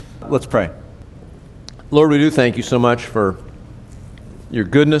Let's pray. Lord, we do thank you so much for your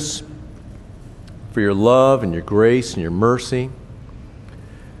goodness, for your love and your grace and your mercy.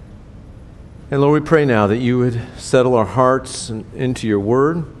 And Lord, we pray now that you would settle our hearts into your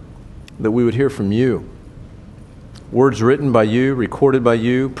word, that we would hear from you. Words written by you, recorded by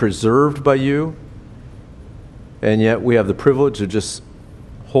you, preserved by you, and yet we have the privilege of just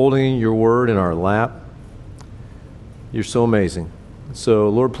holding your word in our lap. You're so amazing. So,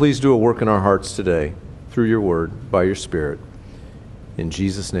 Lord, please do a work in our hearts today through your word, by your Spirit. In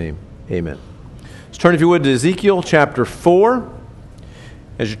Jesus' name, amen. Let's turn, if you would, to Ezekiel chapter 4.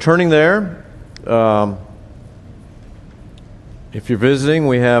 As you're turning there, if you're visiting,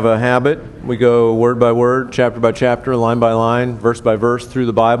 we have a habit. We go word by word, chapter by chapter, line by line, verse by verse through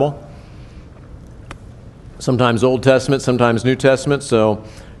the Bible. Sometimes Old Testament, sometimes New Testament. So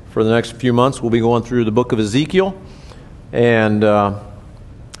for the next few months, we'll be going through the book of Ezekiel. And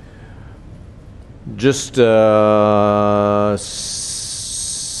just so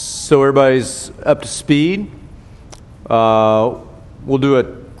everybody's up to speed, we'll do a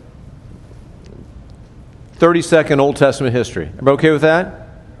 30-second Old Testament history. Everybody okay with that?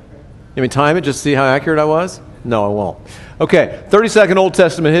 Let me time it just to see how accurate I was? No, I won't. Okay, 30-second Old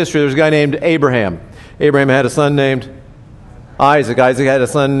Testament history. There's a guy named Abraham. Abraham had a son named Isaac. Isaac had a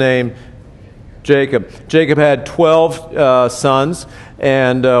son named Jacob. Jacob had 12 sons,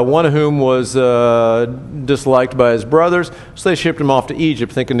 and one of whom was disliked by his brothers, so they shipped him off to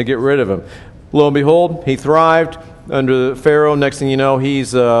Egypt thinking to get rid of him. Lo and behold, he thrived under Pharaoh. Next thing you know,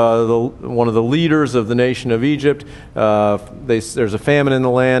 he's one of the leaders of the nation of Egypt. There's a famine in the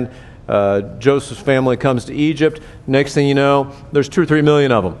land. Joseph's family comes to Egypt. Next thing you know, there's 2 or 3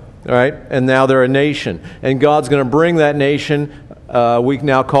 million of them. All right, and now they're a nation, and God's going to bring that nation, we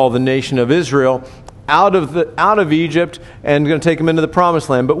now call the nation of Israel, out of Egypt, and going to take them into the Promised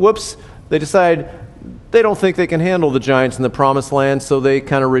Land. But whoops, they decide they don't think they can handle the giants in the Promised Land, so they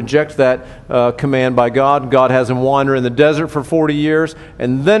kind of reject that command by God. God has them wander in the desert for 40 years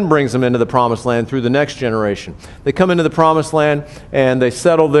and then brings them into the Promised Land through the next generation. They come into the Promised Land and they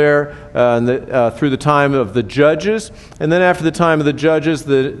settle there through the time of the judges. And then after the time of the judges,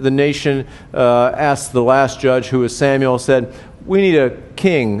 the nation asked the last judge, who was Samuel, said, we need a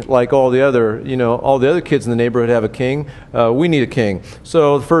king like all the other kids in the neighborhood have a king. We need a king.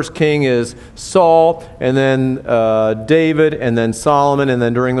 So the first king is Saul, and then David, and then Solomon, and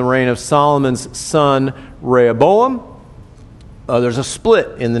then during the reign of Solomon's son Rehoboam, there's a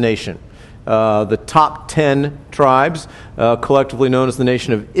split in the nation. The top 10 tribes, collectively known as the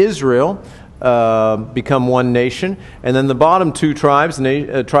nation of Israel, become one nation, and then the bottom 2 tribes,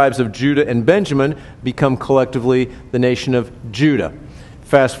 tribes of Judah and Benjamin, become collectively the nation of Judah.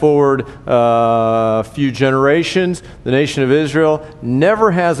 Fast forward a few generations, the nation of Israel never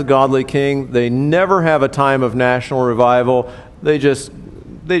has a godly king. They never have a time of national revival. They just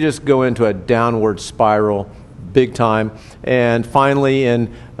go into a downward spiral big time. And finally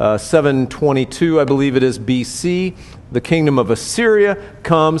in 722, I believe it is BC, the kingdom of Assyria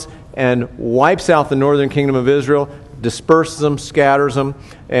comes and wipes out the northern kingdom of Israel, disperses them, scatters them,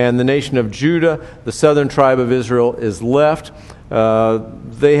 and the nation of Judah, the southern tribe of Israel, is left.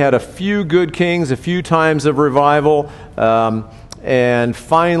 They had a few good kings, a few times of revival, and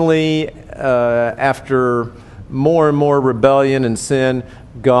finally, after more and more rebellion and sin,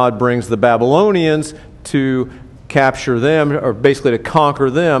 God brings the Babylonians to capture them, or basically to conquer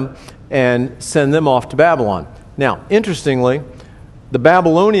them, and send them off to Babylon. Now, interestingly, the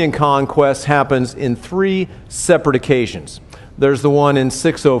Babylonian conquest happens in 3 separate occasions. There's the one in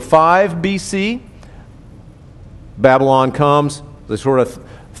 605 BC. Babylon comes, they sort of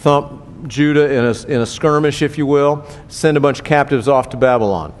thump Judah in a skirmish, if you will, send a bunch of captives off to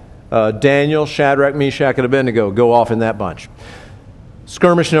Babylon. Daniel, Shadrach, Meshach, and Abednego go off in that bunch.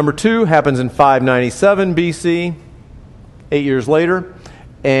 Skirmish number 2 happens in 597 BC, 8 years later,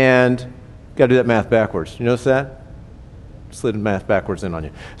 and got to do that math backwards. You notice that? Slid math backwards in on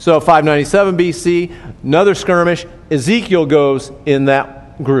you. So 597 BC, another skirmish. Ezekiel goes in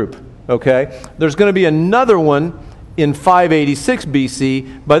that group. Okay? There's going to be another one in 586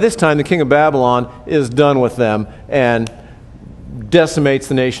 BC. By this time, the king of Babylon is done with them and decimates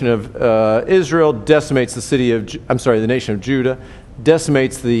the nation of Israel, decimates the nation of Judah,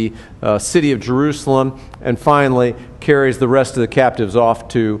 decimates the city of Jerusalem, and finally carries the rest of the captives off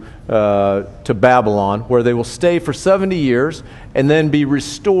to Babylon, where they will stay for 70 years and then be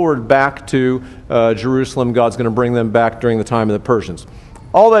restored back to Jerusalem. God's going to bring them back during the time of the Persians.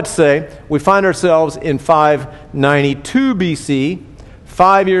 All that to say, we find ourselves in 592 BC,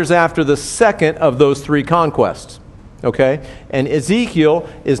 5 years after the second of those 3 conquests. Okay? And Ezekiel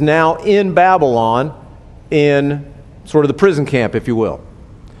is now in Babylon in sort of the prison camp, if you will.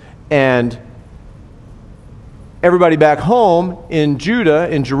 And everybody back home in Judah,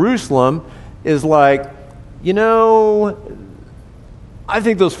 in Jerusalem, is like, you know, I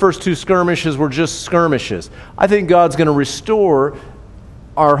think those first two skirmishes were just skirmishes. I think God's going to restore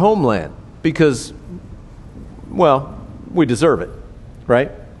our homeland because, well, we deserve it,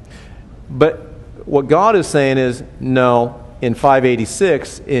 right? But what God is saying is, no, in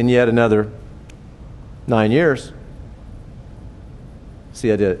 586, in yet another 9 years,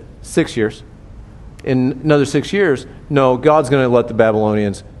 see, I did it, 6 years. In another 6 years, no, God's going to let the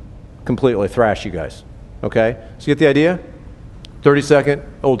Babylonians completely thrash you guys. Okay? So you get the idea? 30-second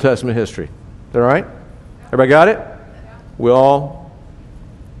Old Testament history. Is that all right? Everybody got it? We all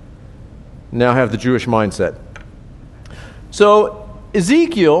now have the Jewish mindset. So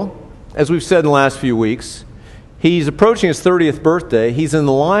Ezekiel, as we've said in the last few weeks, he's approaching his 30th birthday. He's in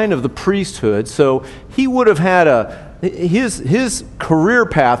the line of the priesthood, so he would have had his career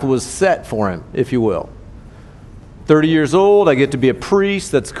path was set for him, if you will. 30 years old, I get to be a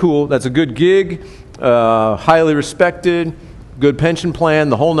priest. That's cool. That's a good gig, highly respected, good pension plan,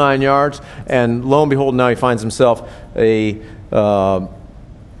 the whole 9 yards. And lo and behold, now he finds himself a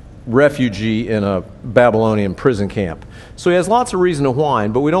refugee in a Babylonian prison camp. So he has lots of reason to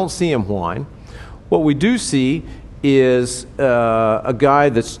whine, but we don't see him whine. What we do see is a guy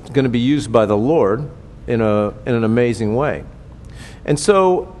that's going to be used by the Lord in an amazing way. And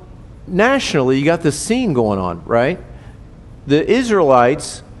so nationally, you got this scene going on, right? The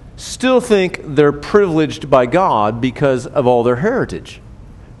Israelites still think they're privileged by God because of all their heritage.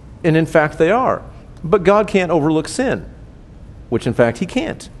 And in fact, they are. But God can't overlook sin, which in fact he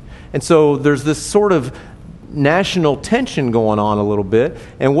can't. And so there's this sort of national tension going on a little bit.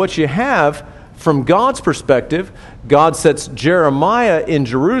 And what you have from God's perspective, God sets Jeremiah in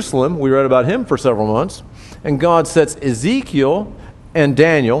Jerusalem. We read about him for several months. And God sets Ezekiel and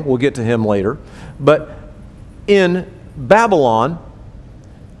Daniel, we'll get to him later, but in Babylon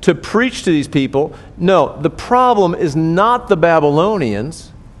to preach to these people. No, the problem is not the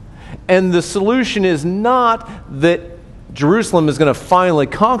Babylonians, and the solution is not that Jerusalem is going to finally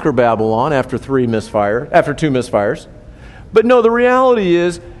conquer Babylon after two misfires. But no, the reality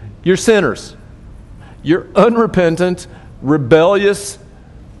is you're sinners. You're unrepentant, rebellious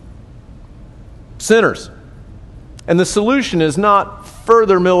sinners. And the solution is not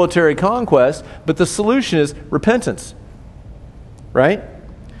further military conquest, but the solution is repentance. Right?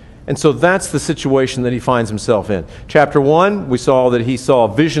 And so that's the situation that he finds himself in. Chapter 1, we saw that he saw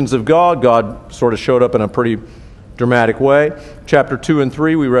visions of God. God sort of showed up in a pretty dramatic way. Chapter 2 and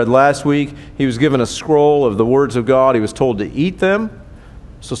 3, we read last week. He was given a scroll of the words of God. He was told to eat them.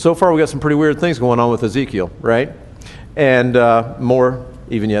 So far we got some pretty weird things going on with Ezekiel, right? And more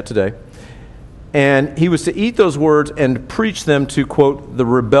even yet today. And he was to eat those words and preach them to, quote, the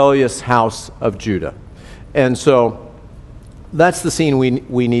rebellious house of Judah. And so that's the scene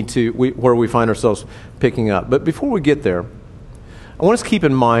where we find ourselves picking up. But before we get there, I want us to keep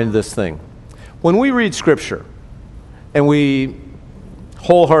in mind this thing. When we read Scripture, and we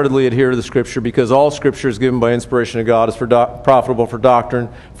wholeheartedly adhere to the Scripture because all Scripture is given by inspiration of God, is profitable for doctrine,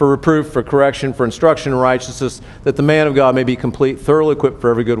 for reproof, for correction, for instruction in righteousness, that the man of God may be complete, thoroughly equipped for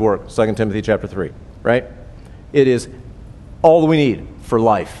every good work. 2 Timothy chapter 3, right? It is all we need for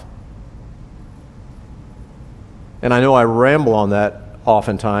life. And I know I ramble on that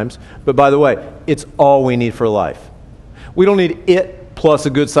oftentimes, but by the way, it's all we need for life. We don't need it plus a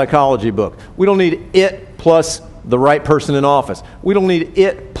good psychology book. We don't need it plus the right person in office. We don't need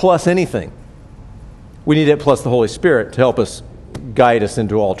it plus anything. We need it plus the Holy Spirit to help us guide us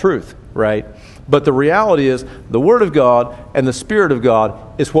into all truth, right? But the reality is the Word of God and the Spirit of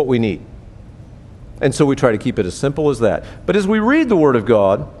God is what we need. And so we try to keep it as simple as that. But as we read the Word of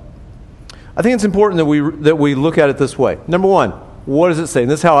God, I think it's important that we look at it this way. Number one, what does it say? And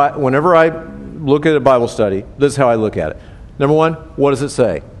this is how whenever I look at a Bible study, this is how I look at it. Number one, what does it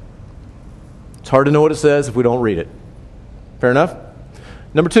say? It's hard to know what it says if we don't read it. Fair enough?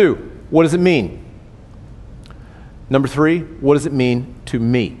 Number two, what does it mean? Number three, what does it mean to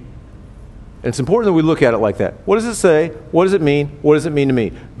me? And it's important that we look at it like that. What does it say? What does it mean? What does it mean to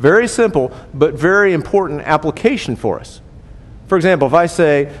me? Very simple, but very important application for us. For example, if I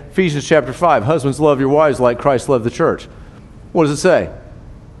say, Ephesians chapter 5, husbands love your wives like Christ loved the church. What does it say?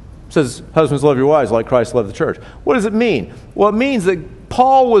 It says, husbands love your wives like Christ loved the church. What does it mean? Well, it means that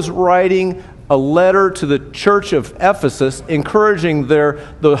Paul was writing a letter to the church of Ephesus, encouraging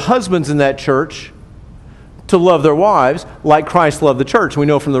the husbands in that church to love their wives like Christ loved the church. We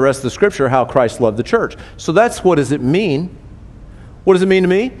know from the rest of the Scripture how Christ loved the church. So that's what does it mean? What does it mean to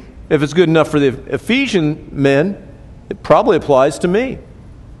me? If it's good enough for the Ephesian men, it probably applies to me,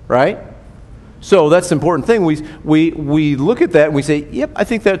 right? So that's the important thing. We look at that and we say, yep, I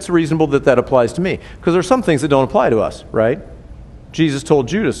think that's reasonable that applies to me. Because there are some things that don't apply to us, right? Jesus told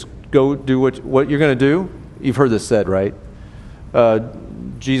Judas, go do what you're going to do. You've heard this said, right?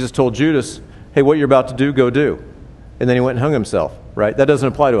 Jesus told Judas, hey, what you're about to do, go do. And then he went and hung himself, right? That doesn't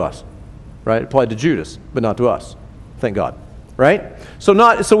apply to us, right? It applied to Judas, but not to us. Thank God, right?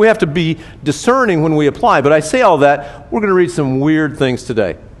 So we have to be discerning when we apply. But I say all that, we're going to read some weird things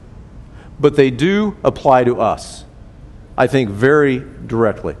today. But they do apply to us, I think, very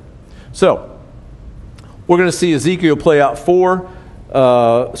directly. So, we're going to see Ezekiel play out 4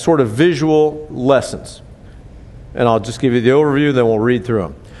 sort of visual lessons. And I'll just give you the overview, then we'll read through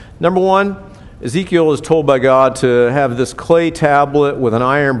them. Number 1, Ezekiel is told by God to have this clay tablet with an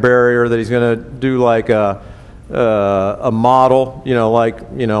iron barrier that he's going to do like a model,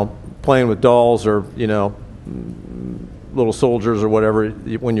 playing with dolls or, little soldiers or whatever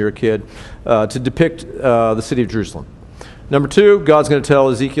when you're a kid, to depict the city of Jerusalem. Number 2, God's going to tell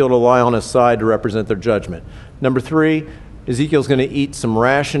Ezekiel to lie on his side to represent their judgment. Number 3, Ezekiel's going to eat some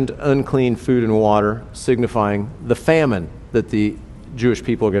rationed, unclean food and water, signifying the famine that the Jewish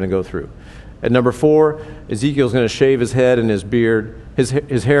people are going to go through. And number 4, Ezekiel's going to shave his head and his beard, his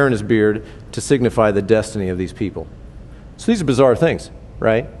hair and his beard, to signify the destiny of these people. So these are bizarre things,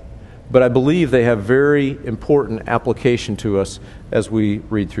 right? But I believe they have very important application to us as we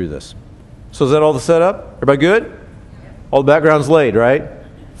read through this. So is that all the setup? Everybody good? All the background's laid, right?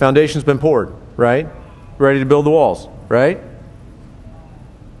 Foundation's been poured, right? Ready to build the walls, right?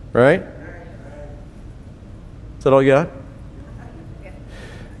 Right? Is that all you got?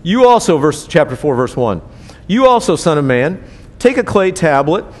 You also, chapter 4, verse 1. You also, son of man, take a clay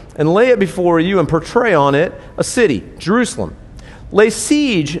tablet and lay it before you and portray on it a city, Jerusalem. Lay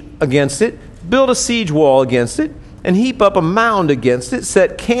siege against it, build a siege wall against it, and heap up a mound against it,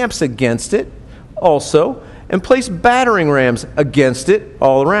 set camps against it also, and place battering rams against it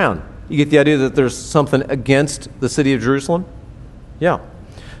all around. You get the idea that there's something against the city of Jerusalem? Yeah.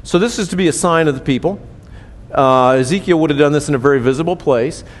 So this is to be a sign of the people. Ezekiel would have done this in a very visible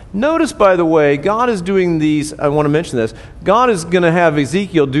place. Notice, by the way, God is doing these, I want to mention this, God is going to have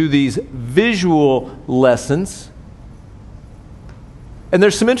Ezekiel do these visual lessons. And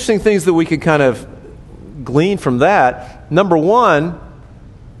there's some interesting things that we could kind of glean from that. Number 1,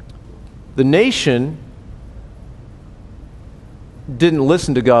 the nation didn't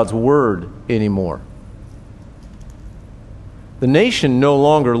listen to God's word anymore. The nation no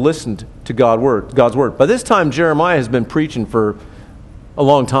longer listened to God's word. By this time, Jeremiah has been preaching for a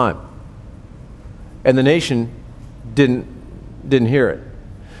long time. And the nation didn't hear it.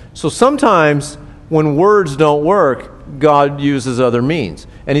 So sometimes when words don't work, God uses other means.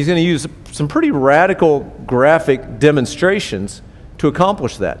 And he's going to use some pretty radical graphic demonstrations to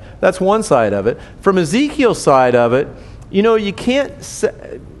accomplish that. That's one side of it. From Ezekiel's side of it, you can't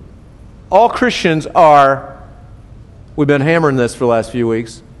say, all Christians are, we've been hammering this for the last few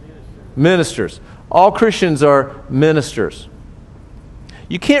weeks, ministers. All Christians are ministers.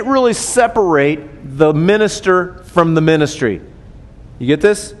 You can't really separate the minister from the ministry. You get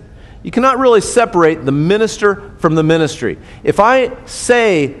this? You cannot really separate the minister from the ministry. If I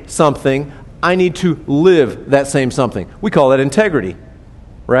say something, I need to live that same something. We call that integrity,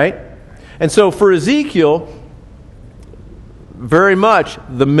 right? And so for Ezekiel, very much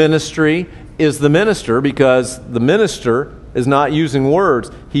the ministry is the minister because the minister is not using words.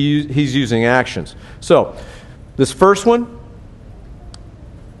 He's using actions. So this first one,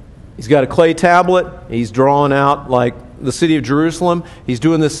 he's got a clay tablet. He's drawing out like the city of Jerusalem. He's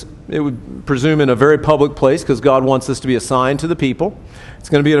doing this, it would presume, in a very public place because God wants this to be a sign to the people. It's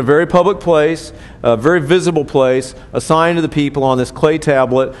going to be in a very public place, a very visible place, a sign to the people on this clay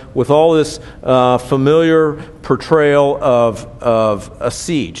tablet with all this familiar portrayal of a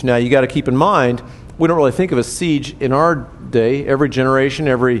siege. Now, you got to keep in mind, we don't really think of a siege in our day. Every generation,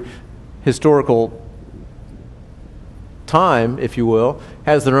 every historical time, if you will,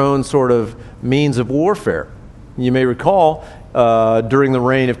 has their own sort of means of warfare. You may recall during the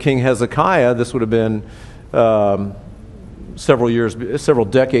reign of King Hezekiah, this would have been several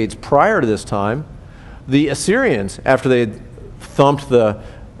decades prior to this time, the Assyrians, after they had thumped the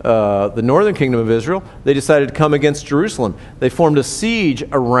northern kingdom of Israel, they decided to come against Jerusalem. They formed a siege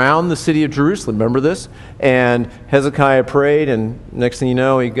around the city of Jerusalem. Remember this? And Hezekiah prayed, and next thing you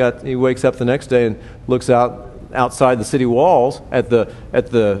know, he wakes up the next day and looks out outside the city walls at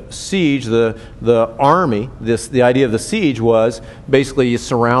the siege, the army. The idea of the siege was basically you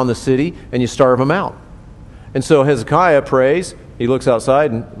surround the city and you starve them out. And so Hezekiah prays. He looks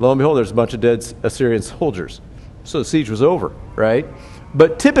outside, and lo and behold, there's a bunch of dead Assyrian soldiers. So the siege was over, right?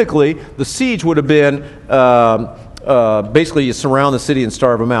 But typically, the siege would have been basically you surround the city and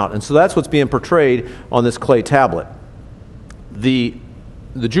starve them out. And so that's what's being portrayed on this clay tablet. The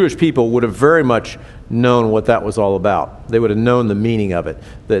Jewish people would have very much known what that was all about. They would have known the meaning of it,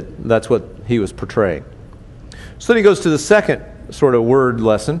 that's what he was portraying. So then he goes to the second sort of word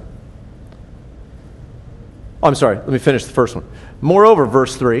lesson. I'm sorry, let me finish the first one. Moreover,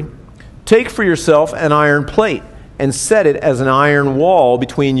 verse 3, take for yourself an iron plate and set it as an iron wall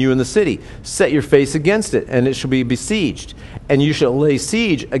between you and the city. Set your face against it, and it shall be besieged. And you shall lay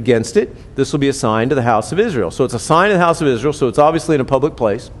siege against it. This will be a sign to the house of Israel. So it's a sign to the house of Israel, so it's obviously in a public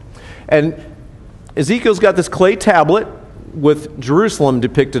place. And Ezekiel's got this clay tablet with Jerusalem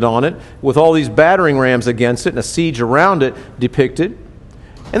depicted on it, with all these battering rams against it, and a siege around it depicted.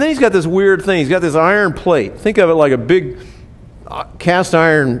 And then he's got this weird thing. He's got this iron plate. Think of it like a big cast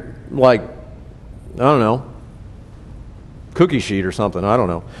iron, like, I don't know, cookie sheet or something. I don't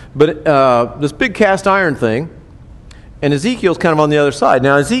know. But this big cast iron thing, and Ezekiel's kind of on the other side.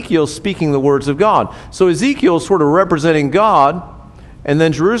 Now, Ezekiel's speaking the words of God. So Ezekiel's sort of representing God, and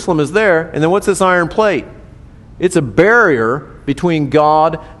then Jerusalem is there. And then what's this iron plate? It's a barrier between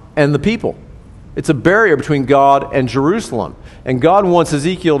God and the people. It's a barrier between God and Jerusalem. And God wants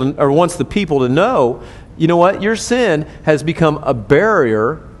wants the people to know, you know what? Your sin has become a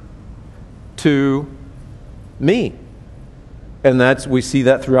barrier to me. And we see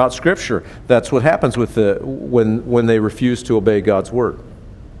that throughout Scripture. That's what happens with when they refuse to obey God's word.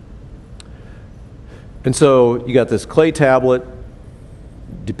 And so you got this clay tablet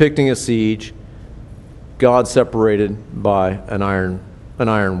depicting a siege, God separated by an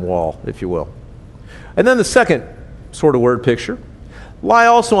iron wall, if you will. And then the second sort of word picture, lie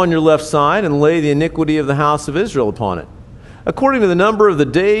also on your left side and lay the iniquity of the house of Israel upon it. According to the number of the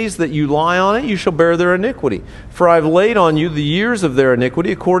days that you lie on it, you shall bear their iniquity. For I have laid on you the years of their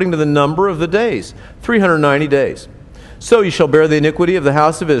iniquity according to the number of the days, 390 days. So you shall bear the iniquity of the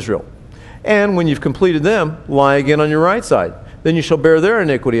house of Israel. And when you've completed them, lie again on your right side. Then you shall bear their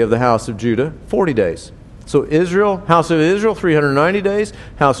iniquity of the house of Judah 40 days. So Israel, house of Israel, 390 days.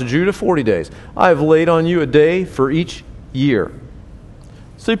 House of Judah, 40 days. I have laid on you a day for each year.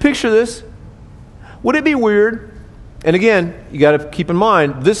 So you picture this. Would it be weird? And again, you got to keep in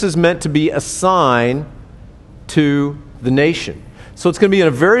mind, this is meant to be a sign to the nation. So it's going to be in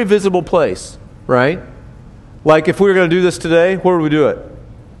a very visible place, right? Like if we were going to do this today, where would we do it?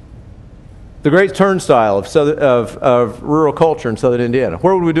 The Great Turnstile of rural culture in southern Indiana.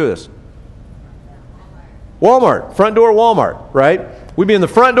 Where would we do this? Walmart. Front door Walmart, right? We'd be in the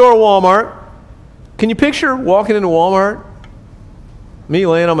front door of Walmart. Can you picture walking into Walmart? Me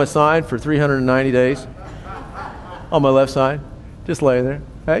laying on my side for 390 days? On my left side, just laying there.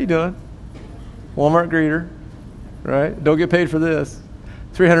 How you doing? Walmart greeter, right? Don't get paid for this.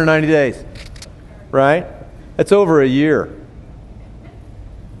 390 days, right? That's over a year,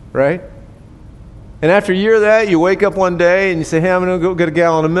 right? And after a year of that, you wake up one day and you say, hey, I'm going to go get a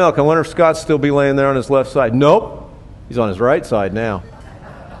gallon of milk. I wonder if Scott's still be laying there on his left side. Nope. He's on his right side now.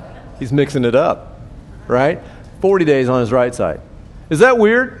 He's mixing it up, right? 40 days on his right side. Is that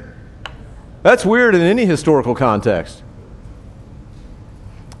weird? That's weird in any historical context.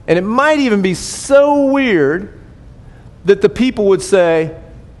 And it might even be so weird that the people would say,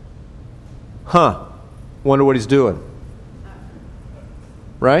 wonder what he's doing.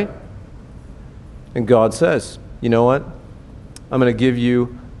 Right? And God says, you know what? I'm going to give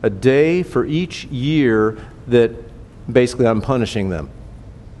you a day for each year that basically I'm punishing them.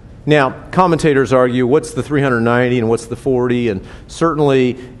 Now, commentators argue what's the 390 and what's the 40, and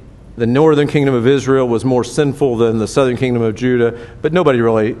certainly the northern kingdom of Israel was more sinful than the southern kingdom of Judah, but nobody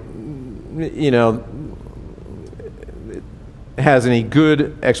really, has any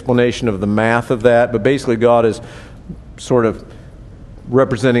good explanation of the math of that. But basically God is sort of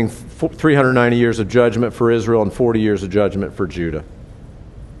representing 390 years of judgment for Israel and 40 years of judgment for Judah.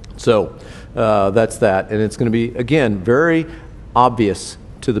 So that's that. And it's going to be, again, very obvious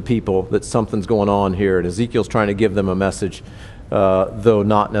to the people that something's going on here. And Ezekiel's trying to give them a message, though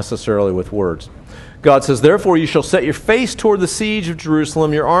not necessarily with words. God says, therefore you shall set your face toward the siege of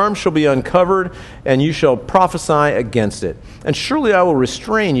Jerusalem, your arms shall be uncovered, and you shall prophesy against it. And surely I will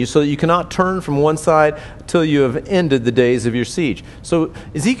restrain you so that you cannot turn from one side till you have ended the days of your siege. So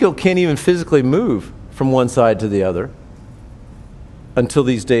Ezekiel can't even physically move from one side to the other until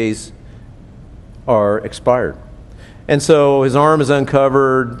these days are expired. And so his arm is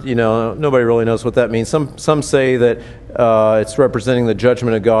uncovered. Nobody really knows what that means. Some say that it's representing the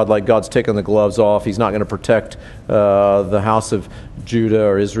judgment of God, like God's taken the gloves off. He's not going to protect the house of Judah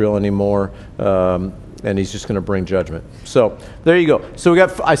or Israel anymore, and he's just going to bring judgment. So there you go. So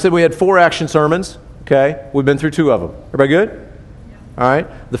I said we had 4 action sermons. Okay, we've been through 2 of them. Everybody good? All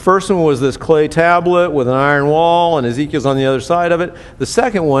right. The first one was this clay tablet with an iron wall, and Ezekiel's on the other side of it. The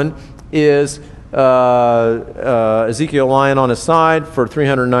second one is Ezekiel lying on his side for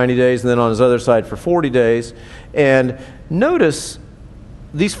 390 days and then on his other side for 40 days. And notice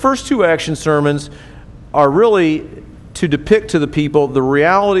these first 2 action sermons are really to depict to the people the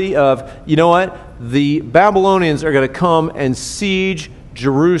reality of, the Babylonians are going to come and siege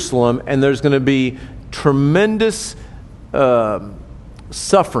Jerusalem, and there's going to be tremendous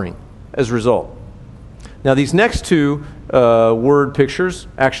suffering as a result. Now, these next 2 word pictures,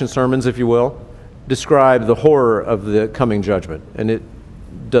 action sermons, if you will, describe the horror of the coming judgment, and it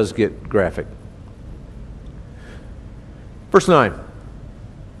does get graphic. Verse 9.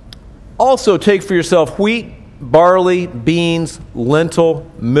 Also take for yourself wheat, barley, beans, lentil,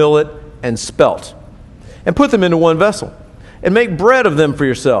 millet, and spelt, and put them into one vessel, and make bread of them for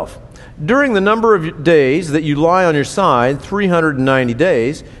yourself. During the number of days that you lie on your side, 390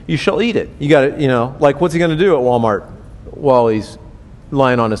 days, you shall eat it. You got to, like, what's he going to do at Walmart while he's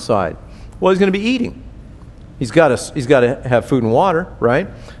lying on his side? Well, he's going to be eating. He's got to have food and water, right?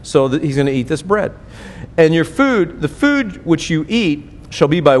 So he's going to eat this bread. And your food, the food which you eat, shall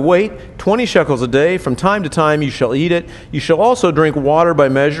be by weight, 20 shekels a day. From time to time you shall eat it. You shall also drink water by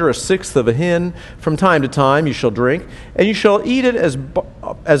measure, 1/6 of a hin. From time to time you shall drink. And you shall eat it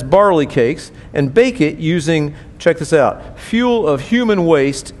as barley cakes, and bake it using, check this out, fuel of human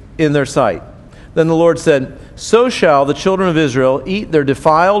waste in their sight. Then the Lord said, so shall the children of Israel eat their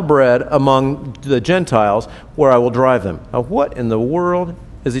defiled bread among the Gentiles, where I will drive them. Now, what in the world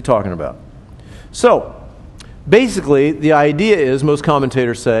is he talking about? So, basically, the idea is, most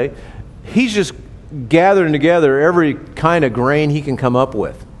commentators say, he's just gathering together every kind of grain he can come up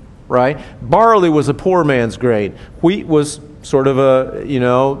with, right? Barley was a poor man's grain. Wheat was sort of a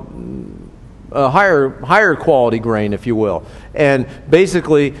higher quality grain, if you will. And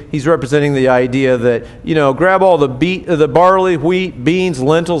basically, he's representing the idea that, grab all the barley, wheat, beans,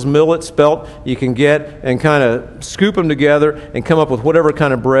 lentils, millet, spelt you can get, and kind of scoop them together and come up with whatever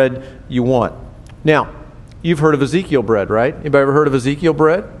kind of bread you want. Now, you've heard of Ezekiel bread, right? Anybody ever heard of Ezekiel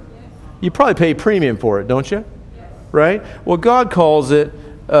bread? Yes. You probably pay premium for it, don't you? Yes. Right? Well, God calls it,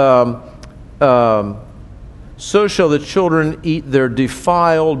 so shall the children eat their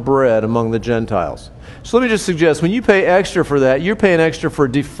defiled bread among the Gentiles. So let me just suggest, when you pay extra for that, you're paying extra for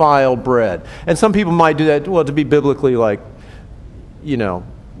defiled bread. And some people might do that, to be biblically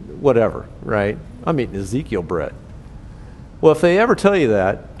whatever, right? I'm eating Ezekiel bread. Well, if they ever tell you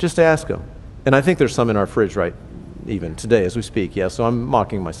that, just ask them. And I think there's some in our fridge right even today as we speak, so I'm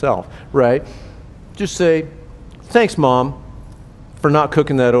mocking myself, right? Just say, thanks, Mom, for not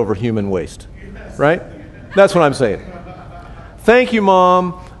cooking that over human waste, right? That's what I'm saying. Thank you,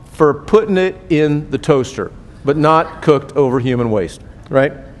 Mom, for putting it in the toaster, but not cooked over human waste,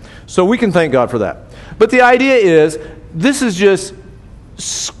 right? So we can thank God for that. But the idea is, this is just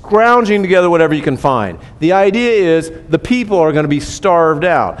scrounging together whatever you can find. The idea is the people are going to be starved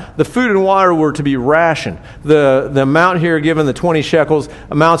out. The food and water were to be rationed. The amount here given, the 20 shekels,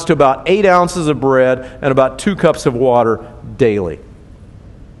 amounts to about 8 ounces of bread and about 2 cups of water daily.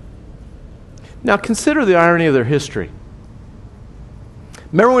 Now consider the irony of their history.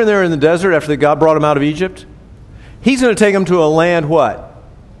 Remember when they were in the desert after God brought them out of Egypt? He's going to take them to a land, what?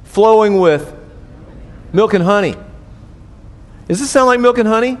 Flowing with milk and honey. Does this sound like milk and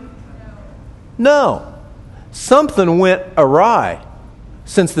honey? No. Something went awry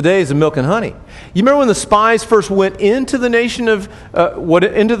since the days of milk and honey. You remember when the spies first went into the nation of,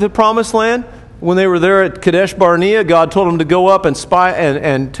 into the promised land? When they were there at Kadesh Barnea, God told them to go up and spy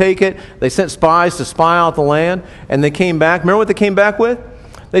and take it. They sent spies to spy out the land, and they came back. Remember what they came back with?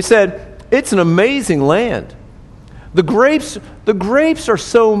 They said, it's an amazing land. The grapes are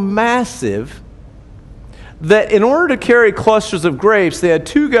so massive that in order to carry clusters of grapes, they had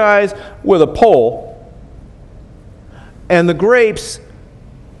 2 guys with a pole, and the grapes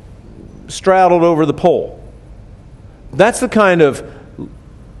straddled over the pole. That's the kind of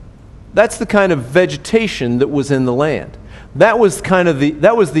vegetation that was in the land. That was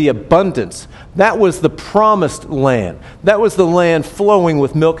the abundance. That was the promised land. That was the land flowing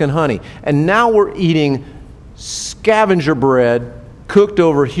with milk and honey. And now we're eating scavenger bread cooked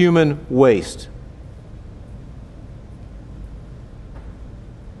over human waste.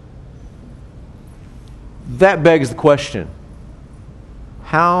 that begs the question,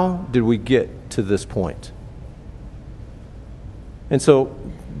 how did we get to this point? And so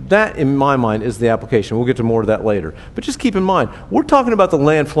that, in my mind, is the application. We'll get to more of that later. But just keep in mind, we're talking about the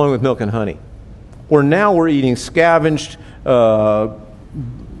land flowing with milk and honey, where now we're eating scavenged bread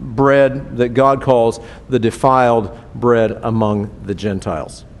that God calls the defiled bread among the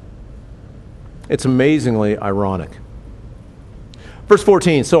Gentiles. It's amazingly ironic. Verse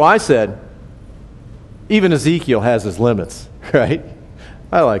 14, so I said, even Ezekiel has his limits, right?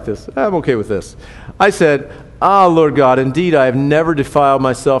 I like this. I'm okay with this. I said, Lord God, indeed I have never defiled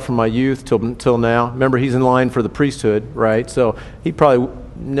myself from my youth till now. Remember, he's in line for the priesthood, right? So he probably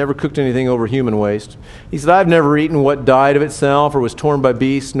never cooked anything over human waste. He said, I've never eaten what died of itself or was torn by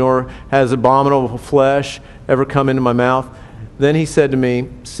beasts, nor has abominable flesh ever come into my mouth. Then he said to me,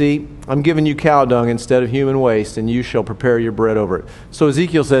 see, I'm giving you cow dung instead of human waste, and you shall prepare your bread over it. So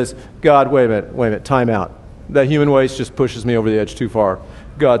Ezekiel says, God, wait a minute, time out. That human waste just pushes me over the edge too far.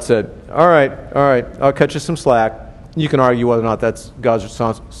 God said, all right, I'll cut you some slack. You can argue whether or not that's God's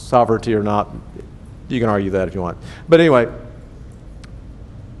sovereignty or not. You can argue that if you want. But anyway,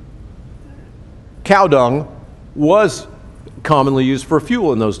 cow dung was commonly used for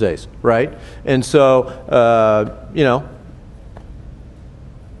fuel in those days, right? And so,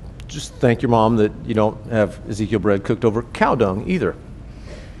 just thank your mom that you don't have Ezekiel bread cooked over cow dung either.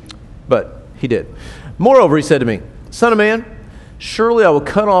 But he did. Moreover, he said to me, Son of man, surely I will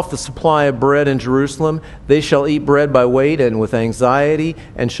cut off the supply of bread in Jerusalem. They shall eat bread by weight and with anxiety,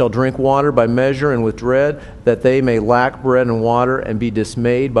 and shall drink water by measure and with dread, that they may lack bread and water and be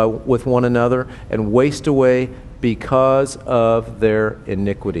dismayed with one another and waste away because of their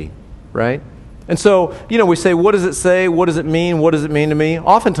iniquity. Right? And so, we say, what does it say? What does it mean? What does it mean to me?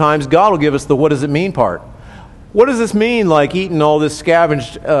 Oftentimes, God will give us the what does it mean part. What does this mean, like eating all this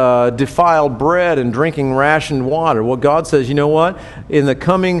scavenged, defiled bread and drinking rationed water? Well, God says, you know what? In the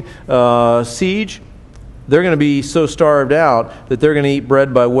coming siege, they're going to be so starved out that they're going to eat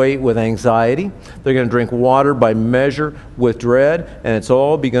bread by weight with anxiety. They're going to drink water by measure with dread, and it's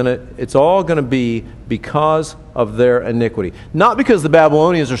all going to be because of their iniquity. Not because the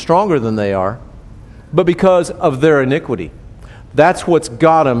Babylonians are stronger than they are, but because of their iniquity. That's what's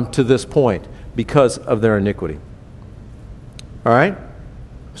got them to this point, because of their iniquity. All right?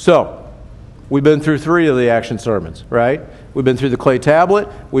 So, we've been through 3 of the action sermons, right? We've been through the clay tablet,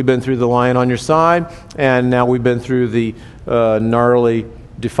 we've been through the lion on your side, and now we've been through the gnarly,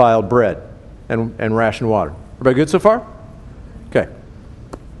 defiled bread and rationed water. Everybody good so far? Okay.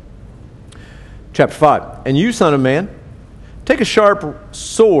 Chapter 5. And you, son of man, take a sharp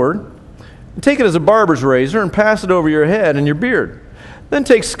sword, and take it as a barber's razor, and pass it over your head and your beard. Then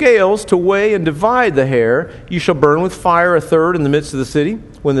take scales to weigh and divide the hair. You shall burn with fire a third in the midst of the city,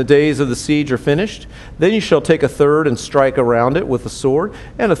 when the days of the siege are finished. Then you shall take a third and strike around it with a sword,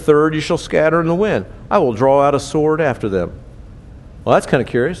 and a third you shall scatter in the wind. I will draw out a sword after them. Well, that's kind of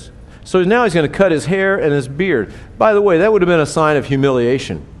curious. So now he's going to cut his hair and his beard. By the way, that would have been a sign of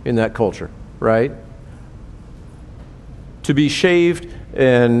humiliation in that culture, right? To be shaved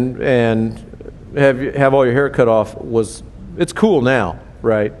and have all your hair cut off it's cool now,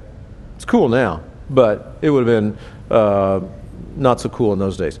 right? It's cool now, but it would have been not so cool in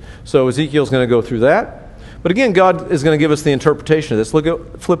those days. So Ezekiel's going to go through that. But again, God is going to give us the interpretation of this.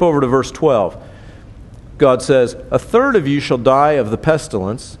 Flip over to verse 12. God says, a third of you shall die of the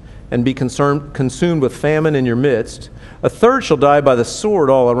pestilence and be consumed with famine in your midst. A third shall die by the sword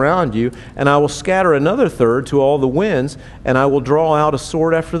all around you, and I will scatter another third to all the winds, and I will draw out a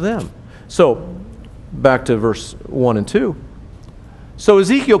sword after them. So, back to verse 1 and 2. So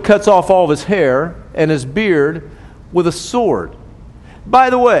Ezekiel cuts off all of his hair and his beard with a sword. By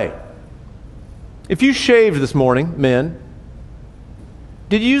the way, if you shaved this morning, men,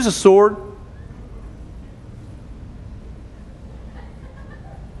 did you use a sword?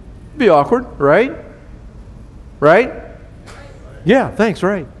 It'd be awkward, right? Right? Yeah, thanks,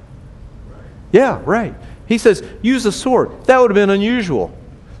 right. Yeah, right. He says, use a sword. That would have been unusual.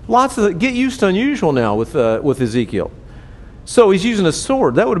 Get used to unusual now with Ezekiel. So he's using a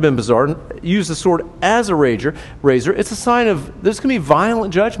sword. That would have been bizarre. Use the sword as a razor. It's a sign of there's going to be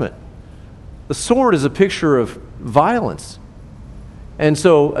violent judgment. The sword is a picture of violence. And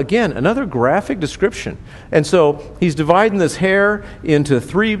so, again, another graphic description. And so he's dividing this hair into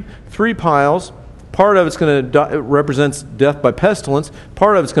three piles. Part of it's going to represents death by pestilence.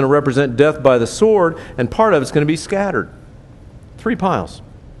 Part of it's going to represent death by the sword. And part of it's going to be scattered. 3 piles.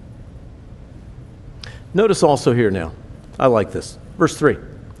 Notice also here now. I like this. Verse 3.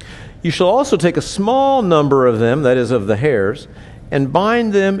 You shall also take a small number of them, that is of the hairs, and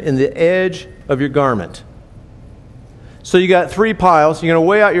bind them in the edge of your garment. So you got 3 piles. You're going to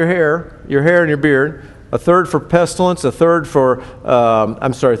weigh out your hair and your beard. A third for pestilence, a third for,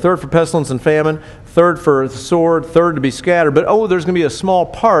 third for pestilence and famine, third for the sword, third to be scattered. But there's going to be a small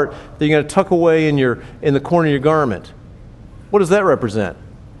part that you're going to tuck away in the corner of your garment. What does that represent?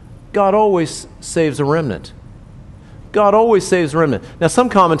 God always saves a remnant. God always saves a remnant. Now, some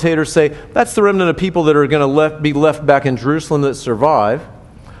commentators say that's the remnant of people that are going to be left back in Jerusalem that survive.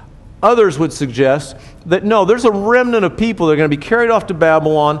 Others would suggest that no, there's a remnant of people that are going to be carried off to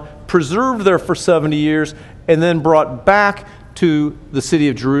Babylon, preserved there for 70 years, and then brought back to the city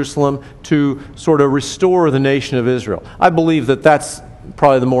of Jerusalem to sort of restore the nation of Israel. I believe that that's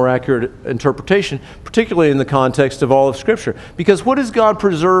probably the more accurate interpretation, particularly in the context of all of Scripture. Because what is God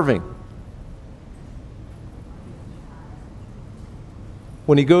preserving?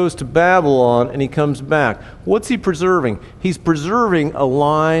 When he goes to Babylon and he comes back, what's he preserving? He's preserving a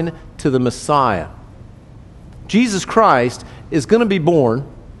line to the Messiah. Jesus Christ is going to be born.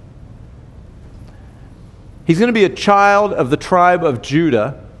 He's going to be a child of the tribe of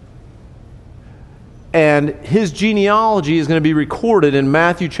Judah. And his genealogy is going to be recorded in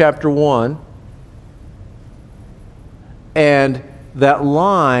Matthew chapter 1. And that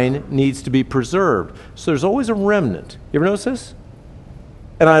line needs to be preserved. So there's always a remnant. You ever notice this?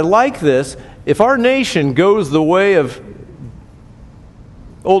 And I like this. If our nation goes the way of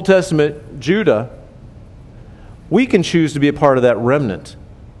Old Testament Judah, we can choose to be a part of that remnant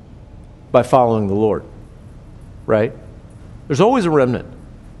by following the Lord. Right? There's always a remnant.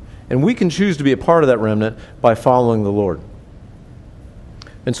 And we can choose to be a part of that remnant by following the Lord.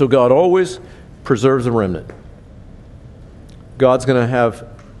 And so God always preserves a remnant. God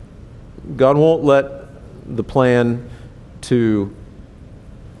won't let the plan to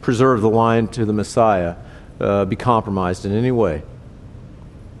preserve the line to the Messiah be compromised in any way.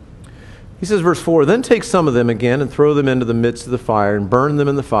 He says, verse 4, then take some of them again and throw them into the midst of the fire and burn them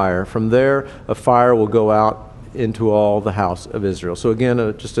in the fire. From there a fire will go out into all the house of Israel. So again,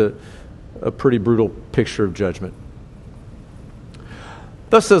 just a pretty brutal picture of judgment.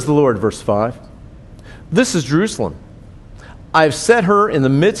 Thus says the Lord, verse 5, this is Jerusalem. I have set her in the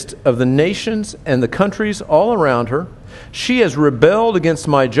midst of the nations and the countries all around her. She has rebelled against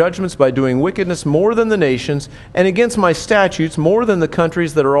my judgments by doing wickedness more than the nations, and against my statutes more than the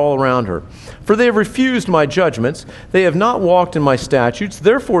countries that are all around her. For they have refused my judgments, they have not walked in my statutes.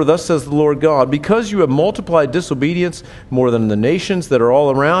 Therefore, thus says the Lord God, because you have multiplied disobedience more than the nations that are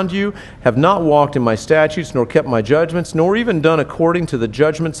all around you, have not walked in my statutes, nor kept my judgments, nor even done according to the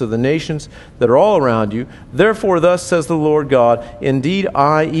judgments of the nations that are all around you. Therefore, thus says the Lord God, indeed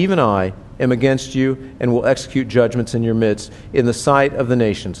I, even I, am against you, and will execute judgments in your midst in the sight of the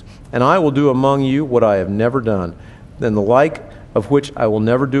nations. And I will do among you what I have never done, and the like of which I will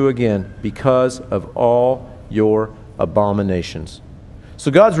never do again, because of all your abominations.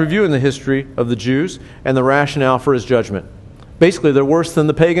 So God's reviewing the history of the Jews and the rationale for his judgment. Basically, they're worse than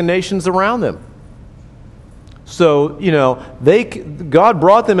the pagan nations around them. So, God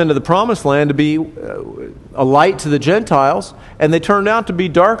brought them into the promised land to be a light to the Gentiles, and they turned out to be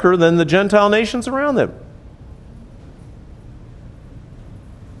darker than the Gentile nations around them.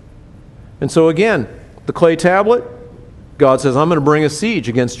 And so again, the clay tablet, God says, I'm going to bring a siege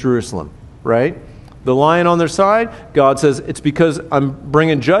against Jerusalem, right? The lion on their side, God says, it's because I'm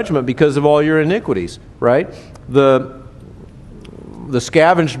bringing judgment because of all your iniquities, right? The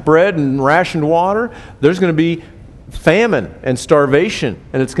scavenged bread and rationed water, there's going to be famine and starvation,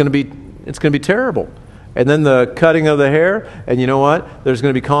 and it's going to be terrible. And then the cutting of the hair, and you know what? There's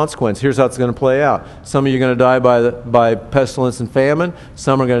going to be consequence. Here's how it's going to play out. Some of you are going to die by pestilence and famine.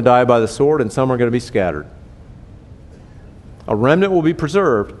 Some are going to die by the sword, and some are going to be scattered. A remnant will be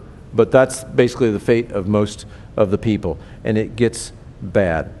preserved, but that's basically the fate of most of the people, and it gets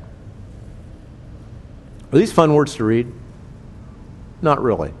bad. Are these fun words to read? Not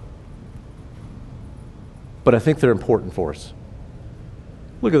really. But I think they're important for us.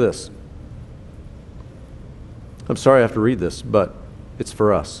 Look at this. I'm sorry I have to read this, but it's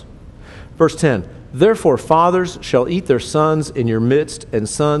for us. Verse 10, therefore fathers shall eat their sons in your midst, and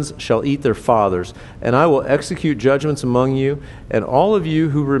sons shall eat their fathers, and I will execute judgments among you, and all of you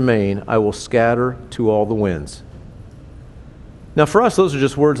who remain I will scatter to all the winds. Now for us, those are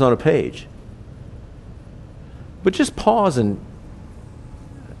just words on a page. But just pause and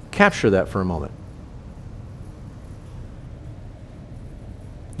capture that for a moment.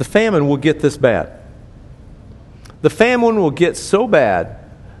 The famine will get this bad. The famine will get so bad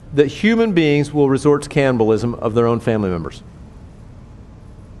that human beings will resort to cannibalism of their own family members.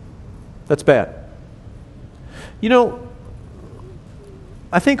 That's bad. I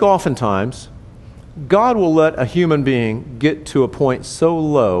think oftentimes God will let a human being get to a point so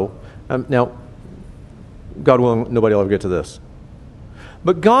low. Now, God willing, nobody will ever get to this.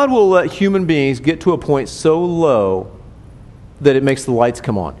 But God will let human beings get to a point so low that it makes the lights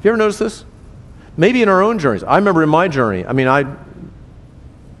come on. Have you ever noticed this? Maybe in our own journeys. I remember in my journey, I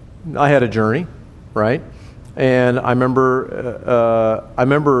had a journey, right? And I remember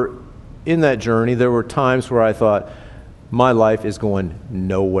in that journey, there were times where I thought, my life is going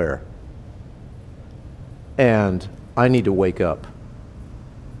nowhere. And I need to wake up.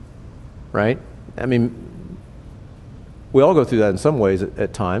 Right? I mean, we all go through that in some ways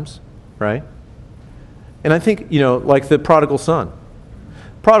at times, right? And I think, like the prodigal son.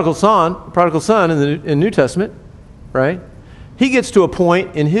 Prodigal son in the New Testament, right? He gets to a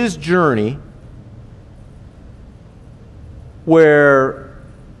point in his journey where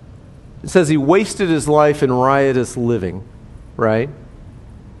it says he wasted his life in riotous living, right?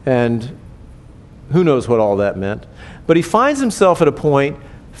 And who knows what all that meant. But he finds himself at a point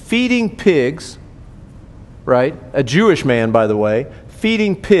feeding pigs, right? A Jewish man, by the way,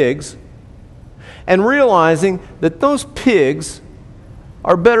 feeding pigs, and realizing that those pigs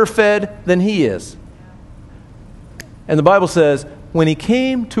are better fed than he is. And the Bible says, when he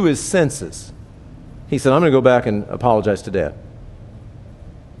came to his senses, he said, I'm going to go back and apologize to Dad.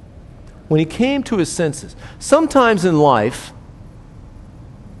 When he came to his senses, sometimes in life,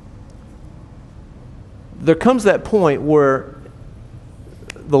 there comes that point where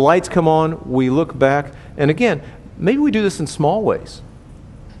the lights come on, we look back, and again, maybe we do this in small ways.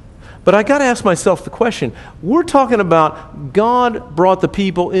 But I got to ask myself the question, we're talking about God brought the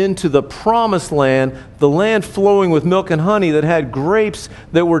people into the promised land, the land flowing with milk and honey that had grapes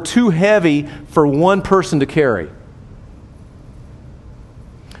that were too heavy for one person to carry.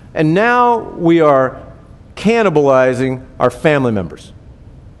 And now we are cannibalizing our family members.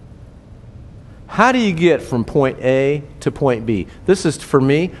 How do you get from point A to point B? This is, for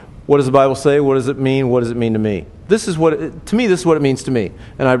me, what does the Bible say? What does it mean? What does it mean to me? This is what it means to me.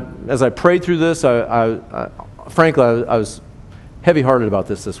 And as I prayed through this, frankly, I was heavy-hearted about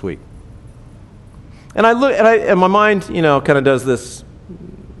this week. And I look, and my mind, kind of does this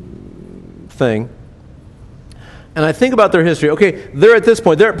thing. And I think about their history. Okay, they're at this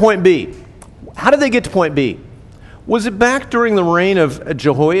point. They're at point B. How did they get to point B? Was it back during the reign of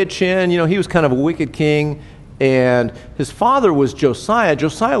Jehoiachin? He was kind of a wicked king, and his father was Josiah.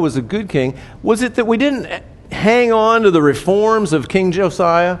 Josiah was a good king. Was it that we didn't hang on to the reforms of King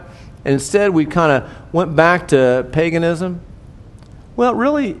Josiah, and instead we kind of went back to paganism? Well,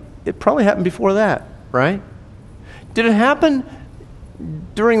 really, it probably happened before that, right? Did it happen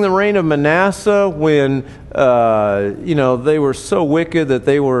during the reign of Manasseh when, they were so wicked that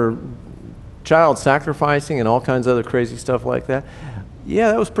they were child sacrificing and all kinds of other crazy stuff like that?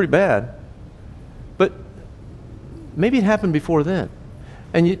 Yeah, that was pretty bad. But maybe it happened before then.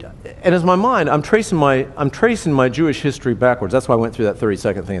 And as my mind, I'm tracing my Jewish history backwards. That's why I went through that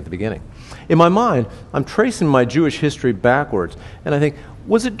 30-second thing at the beginning. In my mind, I'm tracing my Jewish history backwards. And I think,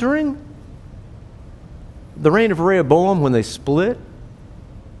 was it during the reign of Rehoboam when they split?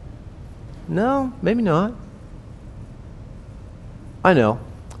 No, maybe not. I know.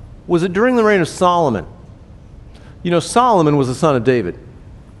 Was it during the reign of Solomon? Solomon was the son of David.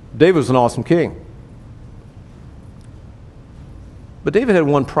 David was an awesome king. But David had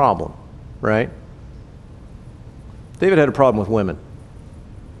one problem, right? David had a problem with women,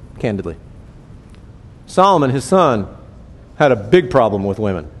 candidly. Solomon, his son, had a big problem with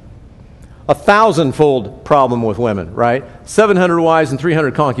women. 1,000-fold problem with women, right? 700 wives and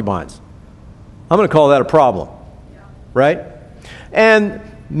 300 concubines. I'm going to call that a problem, right? And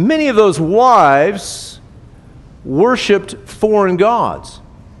many of those wives worshipped foreign gods.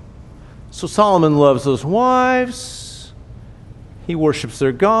 So Solomon loves those wives. He worships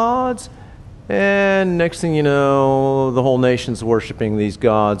their gods. And next thing you know, the whole nation's worshiping these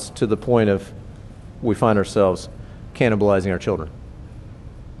gods to the point of we find ourselves cannibalizing our children.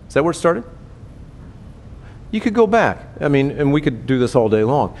 Is that where it started? You could go back. And we could do this all day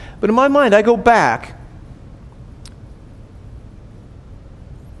long. But in my mind, I go back.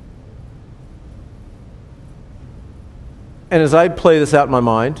 And as I play this out in my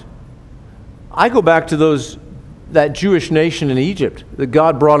mind, I go back to that Jewish nation in Egypt, that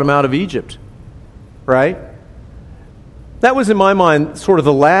God brought them out of Egypt, right? That was, in my mind, sort of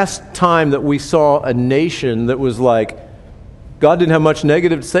the last time that we saw a nation that was like, God didn't have much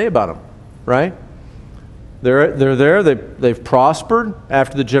negative to say about them, right? They're there, they've prospered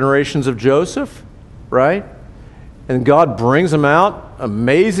after the generations of Joseph, right? And God brings them out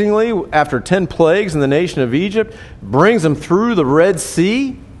amazingly after 10 plagues in the nation of Egypt, brings them through the Red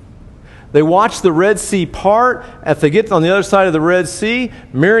Sea. They watch the Red Sea part. If they get on the other side of the Red Sea,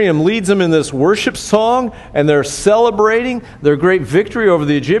 Miriam leads them in this worship song, and they're celebrating their great victory over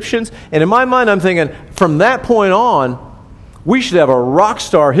the Egyptians. And in my mind, I'm thinking, from that point on, we should have a rock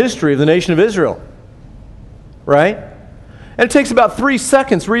star history of the nation of Israel. Right? And it takes about 3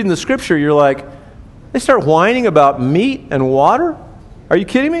 seconds reading the scripture. You're like, they start whining about meat and water? Are you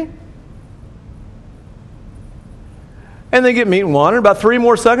kidding me? And they get meat and water. About 3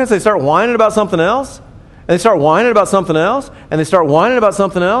 more seconds, they start whining about something else. And they start whining about something else. And they start whining about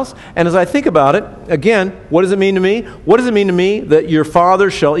something else. And as I think about it, again, what does it mean to me? What does it mean to me that your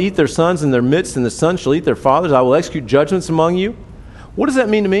fathers shall eat their sons in their midst, and the sons shall eat their fathers? I will execute judgments among you. What does that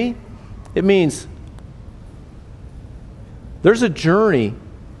mean to me? It means there's a journey.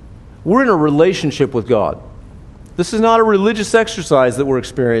 We're in a relationship with God. This is not a religious exercise that we're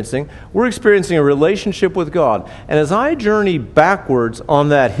experiencing. We're experiencing a relationship with God. And as I journey backwards on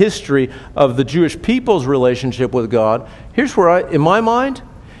that history of the Jewish people's relationship with God, here's where in my mind,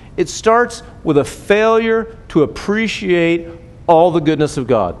 it starts with a failure to appreciate all the goodness of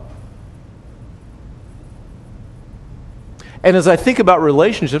God. And as I think about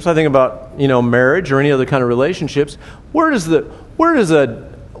relationships, I think about, marriage or any other kind of relationships, where does a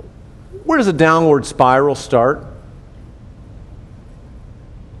downward spiral start?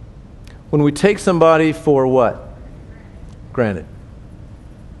 When we take somebody for what? Granted.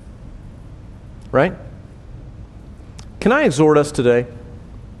 Right? Can I exhort us today?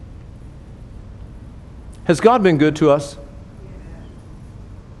 Has God been good to us?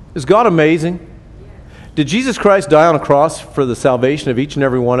 Is God amazing? Did Jesus Christ die on a cross for the salvation of each and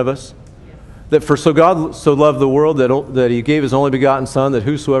every one of us? That for so God so loved the world that He gave His only begotten Son, that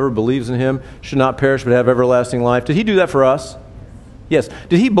whosoever believes in Him should not perish but have everlasting life. Did He do that for us? Yes.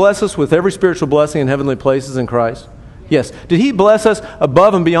 Did He bless us with every spiritual blessing in heavenly places in Christ? Yes. Did He bless us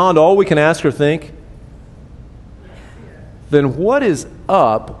above and beyond all we can ask or think? Then what is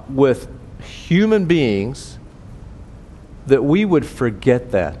up with human beings that we would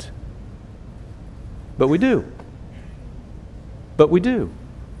forget that? But we do. But we do.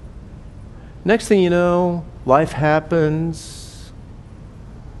 Next thing you know, life happens.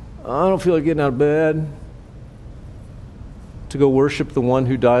 I don't feel like getting out of bed to go worship the one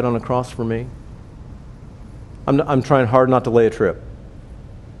who died on a cross for me. I'm trying hard not to lay a trip.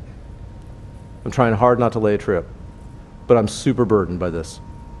 I'm trying hard not to lay a trip. But I'm super burdened by this.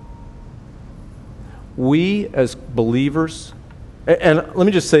 We as believers, and let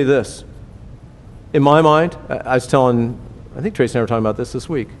me just say this. In my mind, I think Tracy and I were talking about this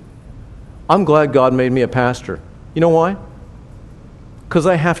week. I'm glad God made me a pastor. You know why? Because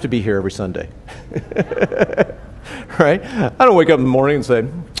I have to be here every Sunday. Right? I don't wake up in the morning and say,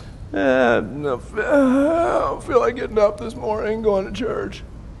 I don't feel like getting up this morning and going to church.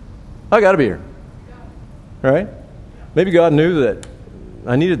 I got to be here. Right? Maybe God knew that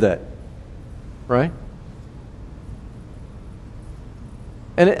I needed that. Right?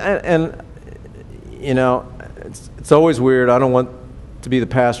 And it's always weird. I don't want to be the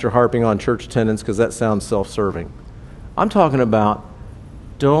pastor harping on church attendance because that sounds self-serving. I'm talking about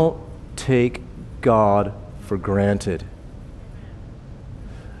don't take God for granted.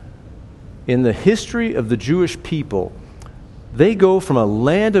 In the history of the Jewish people, they go from a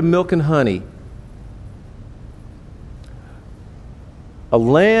land of milk and honey, a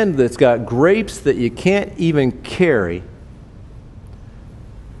land that's got grapes that you can't even carry,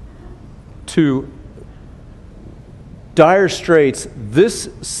 to dire straits this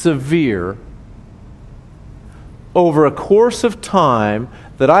severe over a course of time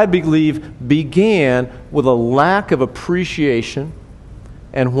that I believe began with a lack of appreciation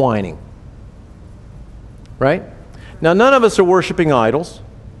and whining. Right? Now, none of us are worshiping idols,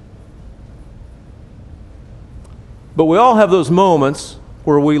 but we all have those moments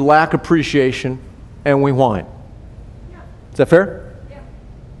where we lack appreciation and we whine. Is that fair?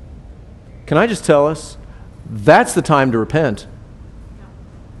 Can I just tell us, that's the time to repent.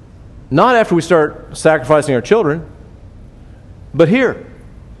 Not after we start sacrificing our children, but here.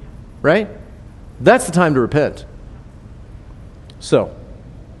 Right? That's the time to repent. So,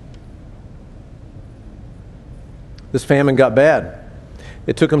 this famine got bad.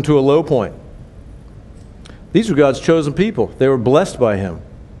 It took them to a low point. These were God's chosen people. They were blessed by Him.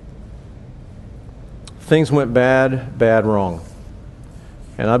 Things went bad, wrong.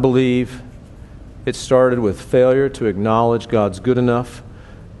 And I believe it started with failure to acknowledge God's good enough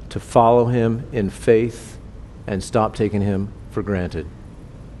to follow Him in faith and stop taking Him for granted.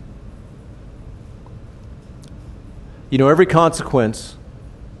 Every consequence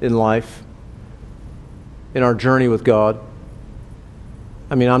in life, in our journey with God,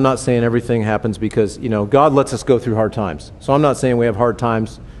 I mean, I'm not saying everything happens because, God lets us go through hard times. So I'm not saying we have hard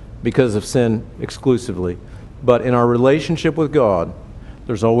times because of sin exclusively. But in our relationship with God,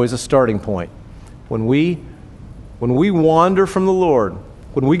 there's always a starting point. When we wander from the Lord,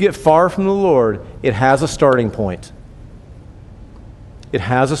 when we get far from the Lord, it has a starting point. It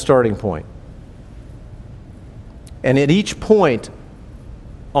has a starting point. And at each point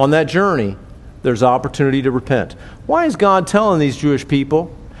on that journey, there's opportunity to repent. Why is God telling these Jewish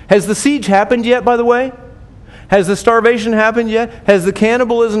people? Has the siege happened yet, by the way? Has the starvation happened yet? Has the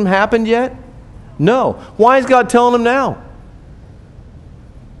cannibalism happened yet? No. Why is God telling them now?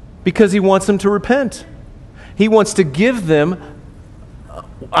 Because He wants them to repent. He wants to give them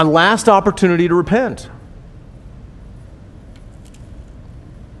a last opportunity to repent.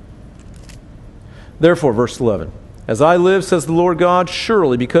 Therefore, verse 11, as I live, says the Lord God,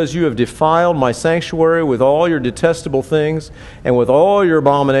 surely because you have defiled my sanctuary with all your detestable things and with all your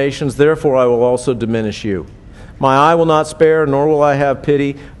abominations, therefore I will also diminish you. My eye will not spare, nor will I have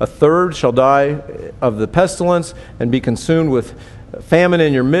pity. A third shall die of the pestilence and be consumed with famine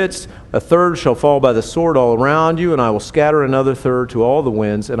in your midst. A third shall fall by the sword all around you, and I will scatter another third to all the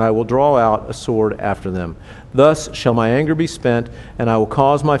winds, and I will draw out a sword after them. Thus shall my anger be spent, and I will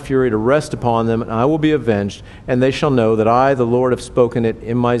cause my fury to rest upon them, and I will be avenged, and they shall know that I, the Lord, have spoken it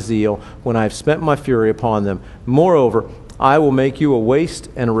in my zeal, when I have spent my fury upon them. Moreover, I will make you a waste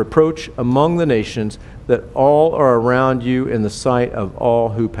and a reproach among the nations, that all are around you in the sight of all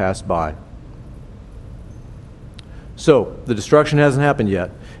who pass by. So, the destruction hasn't happened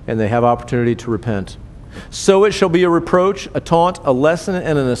yet, and they have opportunity to repent. So it shall be a reproach, a taunt, a lesson,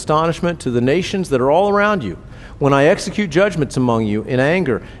 and an astonishment to the nations that are all around you. When I execute judgments among you in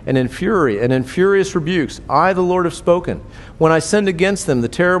anger and in fury and in furious rebukes, I, the Lord, have spoken. When I send against them the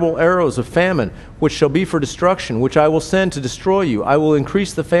terrible arrows of famine, which shall be for destruction, which I will send to destroy you, I will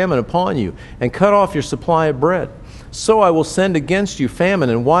increase the famine upon you and cut off your supply of bread. So I will send against you famine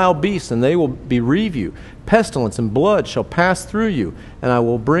and wild beasts, and they will bereave you. Pestilence and blood shall pass through you, and I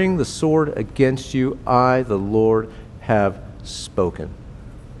will bring the sword against you. I, the Lord, have spoken.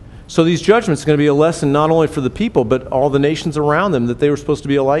 So these judgments are going to be a lesson not only for the people, but all the nations around them that they were supposed to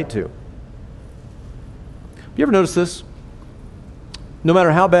be a light to. Have you ever noticed this? No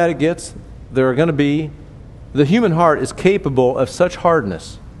matter how bad it gets, there are going to be, the human heart is capable of such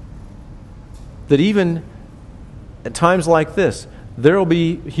hardness that even at times like this, there will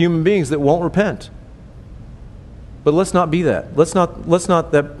be human beings that won't repent. But let's not be that. Let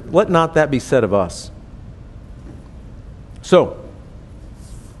not that be said of us. So,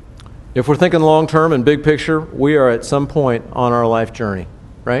 if we're thinking long term and big picture, we are at some point on our life journey,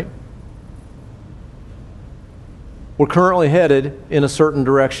 right? We're currently headed in a certain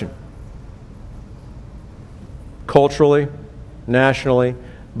direction. Culturally, nationally,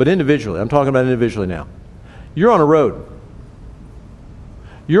 but individually. I'm talking about individually now. You're on a road.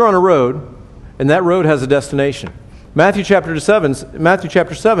 You're on a road, and that road has a destination. Matthew chapter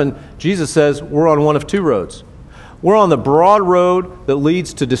 7, Jesus says we're on one of two roads. We're on the broad road that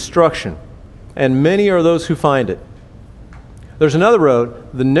leads to destruction, and many are those who find it. There's another road,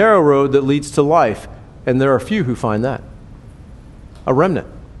 the narrow road that leads to life, and there are few who find that. A remnant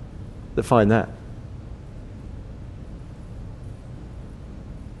that find that.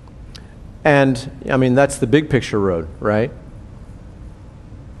 And, I mean, that's the big picture road, right?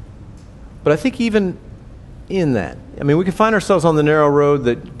 But I think even in that, I mean, we can find ourselves on the narrow road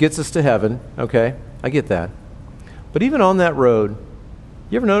that gets us to heaven, okay? I get that. But even on that road,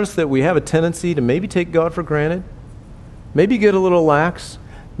 you ever notice that we have a tendency to maybe take God for granted? Maybe get a little lax?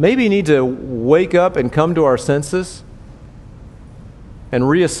 Maybe need to wake up and come to our senses and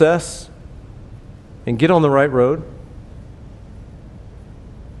reassess and get on the right road?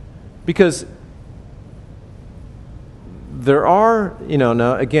 Because there are,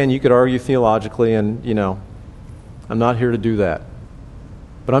 now again, you could argue theologically, and, I'm not here to do that.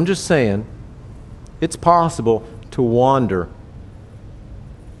 But I'm just saying, it's possible to wander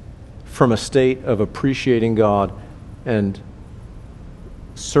from a state of appreciating God and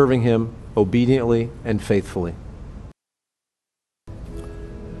serving Him obediently and faithfully.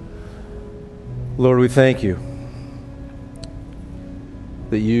 Lord, we thank You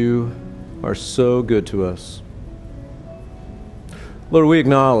that You are so good to us. Lord, we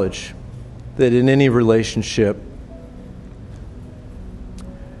acknowledge that in any relationship,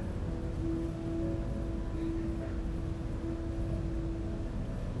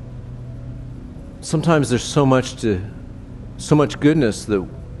 sometimes there's so much goodness that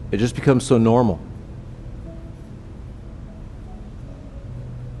it just becomes so normal.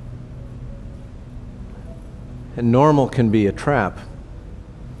 And normal can be a trap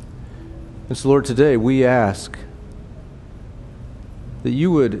And so, Lord, today we ask that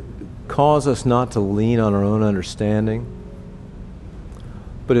you would cause us not to lean on our own understanding,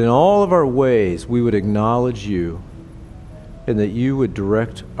 but in all of our ways we would acknowledge you and that you would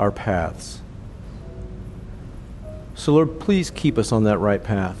direct our paths. So, Lord, please keep us on that right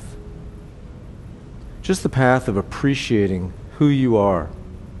path. Just the path of appreciating who you are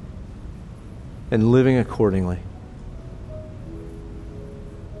and living accordingly.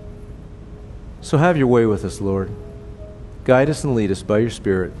 So have your way with us, Lord. Guide us and lead us by your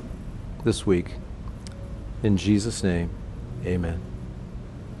Spirit this week. In Jesus' name, amen.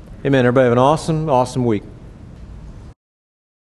 Amen. Everybody have an awesome, awesome week.